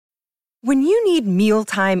When you need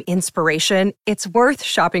mealtime inspiration, it's worth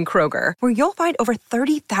shopping Kroger, where you'll find over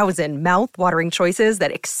 30,000 mouth-watering choices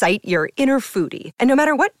that excite your inner foodie. And no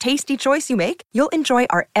matter what tasty choice you make, you'll enjoy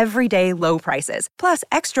our everyday low prices, plus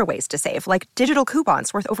extra ways to save, like digital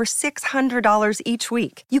coupons worth over $600 each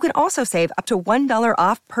week. You can also save up to $1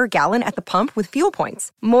 off per gallon at the pump with fuel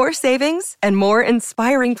points. More savings and more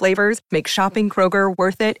inspiring flavors make shopping Kroger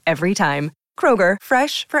worth it every time. Kroger,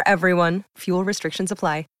 fresh for everyone. Fuel restrictions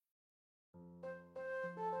apply.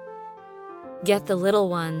 Get the little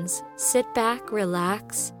ones, sit back,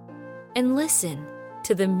 relax, and listen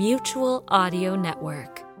to the Mutual Audio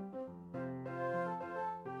Network.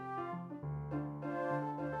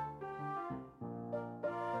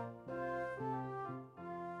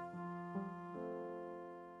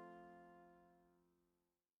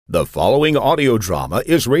 The following audio drama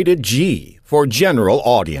is rated G for general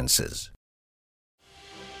audiences.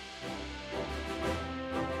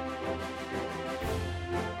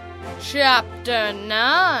 Chapter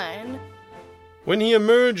 9. When he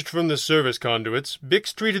emerged from the service conduits,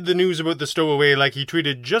 Bix treated the news about the stowaway like he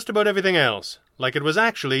treated just about everything else, like it was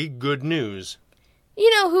actually good news. You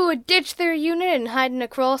know who would ditch their unit and hide in a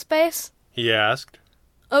crawl space? He asked.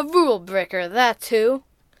 A rule breaker, that's who.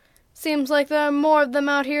 Seems like there are more of them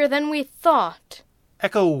out here than we thought.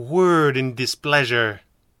 Echo whirred in displeasure.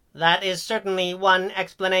 That is certainly one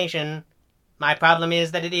explanation. My problem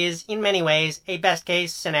is that it is, in many ways, a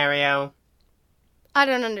best-case scenario. I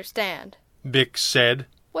don't understand. Bix said.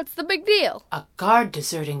 What's the big deal? A guard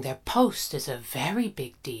deserting their post is a very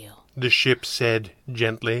big deal. The ship said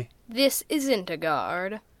gently. This isn't a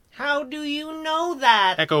guard. How do you know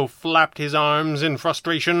that? Echo flapped his arms in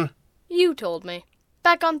frustration. You told me.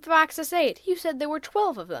 Back on Thraxis 8, you said there were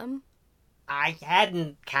 12 of them. I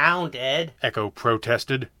hadn't counted. Echo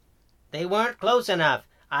protested. They weren't close enough.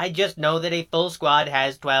 I just know that a full squad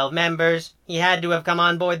has 12 members. He had to have come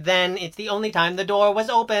on board then. It's the only time the door was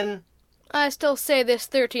open. I still say this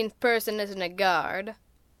 13th person isn't a guard.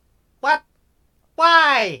 What?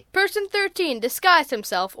 Why? Person 13 disguised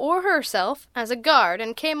himself or herself as a guard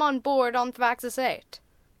and came on board on Thraxis 8.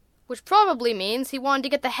 Which probably means he wanted to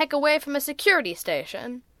get the heck away from a security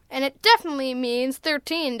station. And it definitely means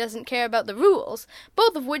 13 doesn't care about the rules,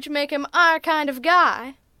 both of which make him our kind of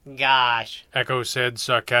guy. Gosh. Echo said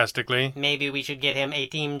sarcastically. Maybe we should get him a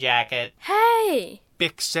team jacket. Hey!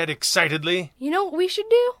 Bix said excitedly. You know what we should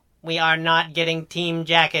do? We are not getting team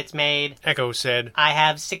jackets made. Echo said. I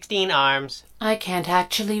have 16 arms. I can't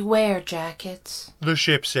actually wear jackets. The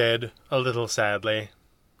ship said, a little sadly.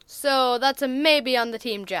 So that's a maybe on the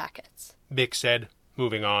team jackets. Bix said,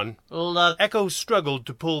 moving on. Look, Echo struggled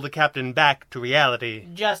to pull the captain back to reality.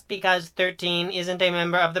 Just because 13 isn't a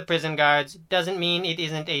member of the prison guards doesn't mean it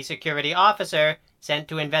isn't a security officer sent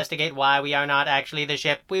to investigate why we are not actually the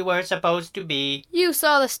ship we were supposed to be. You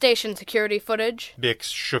saw the station security footage. Bix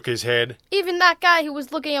shook his head. Even that guy who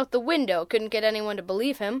was looking out the window couldn't get anyone to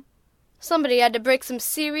believe him. Somebody had to break some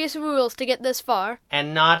serious rules to get this far.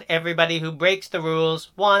 And not everybody who breaks the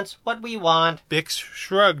rules wants what we want. Bix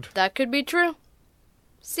shrugged. That could be true.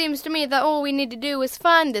 Seems to me that all we need to do is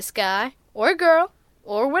find this guy, or girl,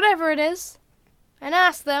 or whatever it is, and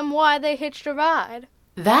ask them why they hitched a ride.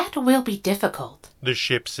 That will be difficult. The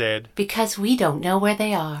ship said. Because we don't know where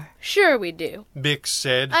they are. Sure we do. Bix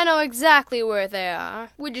said. I know exactly where they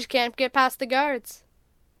are. We just can't get past the guards.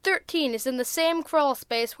 13 is in the same crawl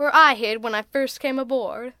space where I hid when I first came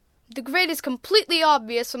aboard. The grate is completely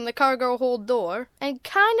obvious from the cargo hold door, and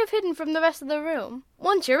kind of hidden from the rest of the room.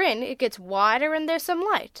 Once you're in, it gets wider and there's some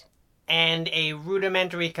light. And a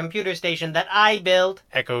rudimentary computer station that I built.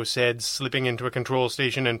 Echo said, slipping into a control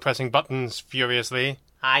station and pressing buttons furiously.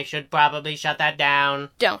 I should probably shut that down.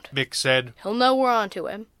 Don't. Bix said. He'll know we're onto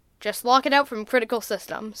him. Just lock it out from critical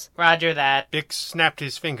systems. Roger that. Bix snapped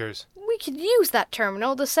his fingers. We could use that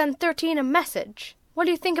terminal to send 13 a message. What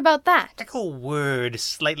do you think about that? Echo whirred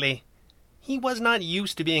slightly. He was not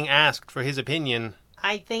used to being asked for his opinion.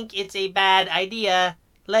 I think it's a bad idea.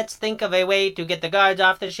 Let's think of a way to get the guards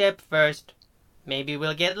off the ship first. Maybe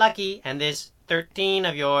we'll get lucky, and this 13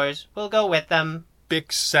 of yours will go with them.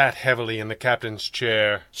 Bix sat heavily in the captain's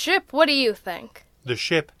chair. Ship, what do you think? The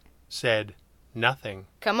ship said nothing.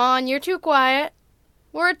 Come on, you're too quiet.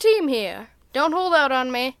 We're a team here. Don't hold out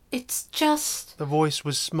on me. It's just... The voice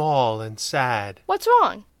was small and sad. What's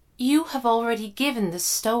wrong? You have already given the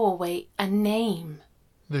stowaway a name.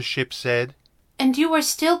 The ship said. And you are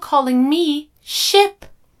still calling me Ship.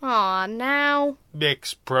 Aw, now.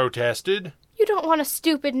 Bix protested. You don't want a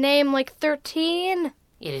stupid name like 13.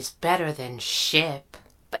 It is better than Ship.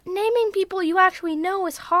 But naming people you actually know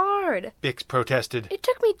is hard. Bix protested. It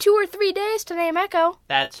took me 2 or 3 days to name Echo.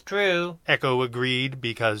 That's true. Echo agreed,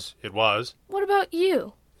 because it was. What about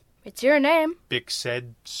you? It's your name. Bix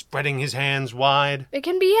said, spreading his hands wide. It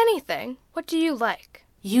can be anything. What do you like?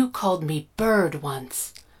 You called me Bird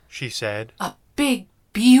once. She said. A big,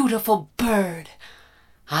 beautiful bird.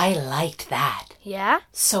 I liked that. Yeah?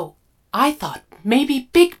 So I thought maybe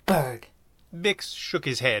Big Bird. Bix shook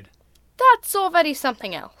his head. That's already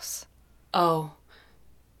something else. Oh.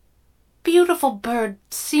 Beautiful bird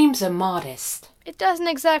seems immodest. It doesn't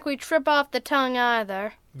exactly trip off the tongue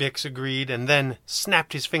either. Bix agreed and then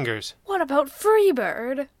snapped his fingers. What about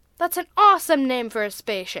Freebird? That's an awesome name for a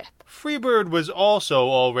spaceship. Freebird was also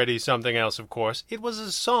already something else, of course. It was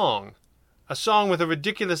a song. A song with a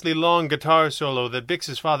ridiculously long guitar solo that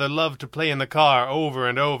Bix's father loved to play in the car over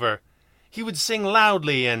and over. He would sing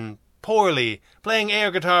loudly and poorly, playing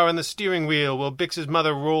air guitar on the steering wheel while Bix's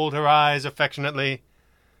mother rolled her eyes affectionately.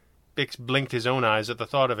 Bix blinked his own eyes at the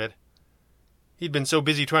thought of it. He'd been so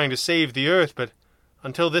busy trying to save the Earth, but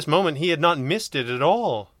until this moment he had not missed it at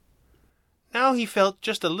all. Now he felt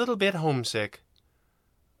just a little bit homesick.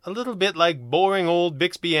 A little bit like boring old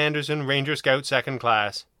Bixby Anderson, Ranger Scout Second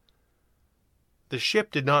Class. The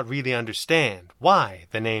ship did not really understand why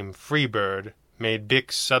the name Freebird made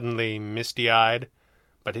Bix suddenly misty-eyed,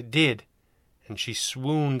 but it did, and she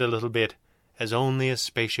swooned a little bit, as only a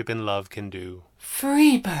spaceship in love can do.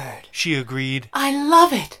 Freebird. She agreed. I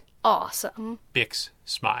love it. Awesome. Bix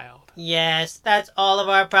smiled. Yes, that's all of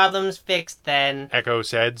our problems fixed then. Echo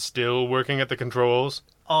said, still working at the controls.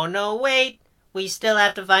 Oh no, wait. We still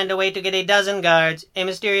have to find a way to get a dozen guards, a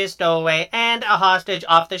mysterious stowaway, and a hostage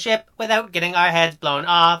off the ship without getting our heads blown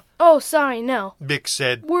off. Oh, sorry, no. Bix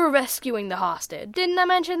said. We're rescuing the hostage. Didn't I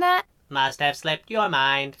mention that? Must have slipped your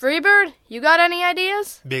mind. Freebird, you got any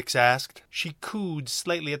ideas? Bix asked. She cooed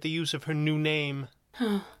slightly at the use of her new name.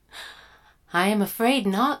 I am afraid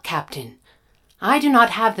not, Captain. I do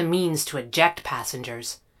not have the means to eject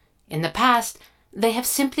passengers. In the past, they have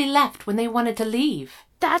simply left when they wanted to leave.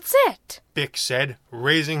 That's it. Bix said,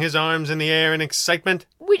 raising his arms in the air in excitement.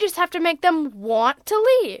 We just have to make them want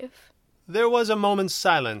to leave. There was a moment's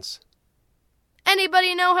silence.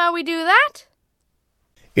 Anybody know how we do that?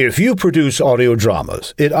 If you produce audio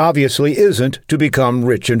dramas, it obviously isn't to become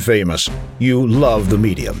rich and famous. You love the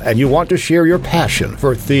medium, and you want to share your passion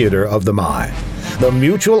for theater of the mind. The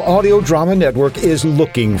Mutual Audio Drama Network is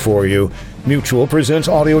looking for you. Mutual presents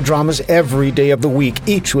audio dramas every day of the week,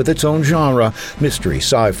 each with its own genre. Mystery,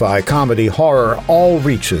 sci-fi, comedy, horror, all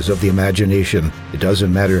reaches of the imagination. It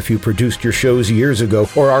doesn't matter if you produced your shows years ago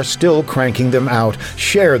or are still cranking them out.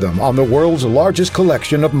 Share them on the world's largest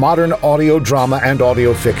collection of modern audio drama and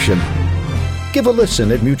audio fiction. Give a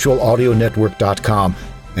listen at mutualaudionetwork.com.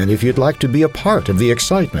 And if you'd like to be a part of the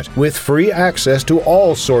excitement, with free access to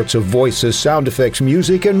all sorts of voices, sound effects,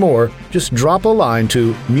 music, and more, just drop a line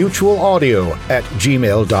to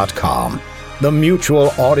mutualaudio@gmail.com. The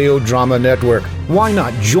Mutual Audio Drama Network. Why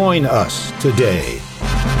not join us today?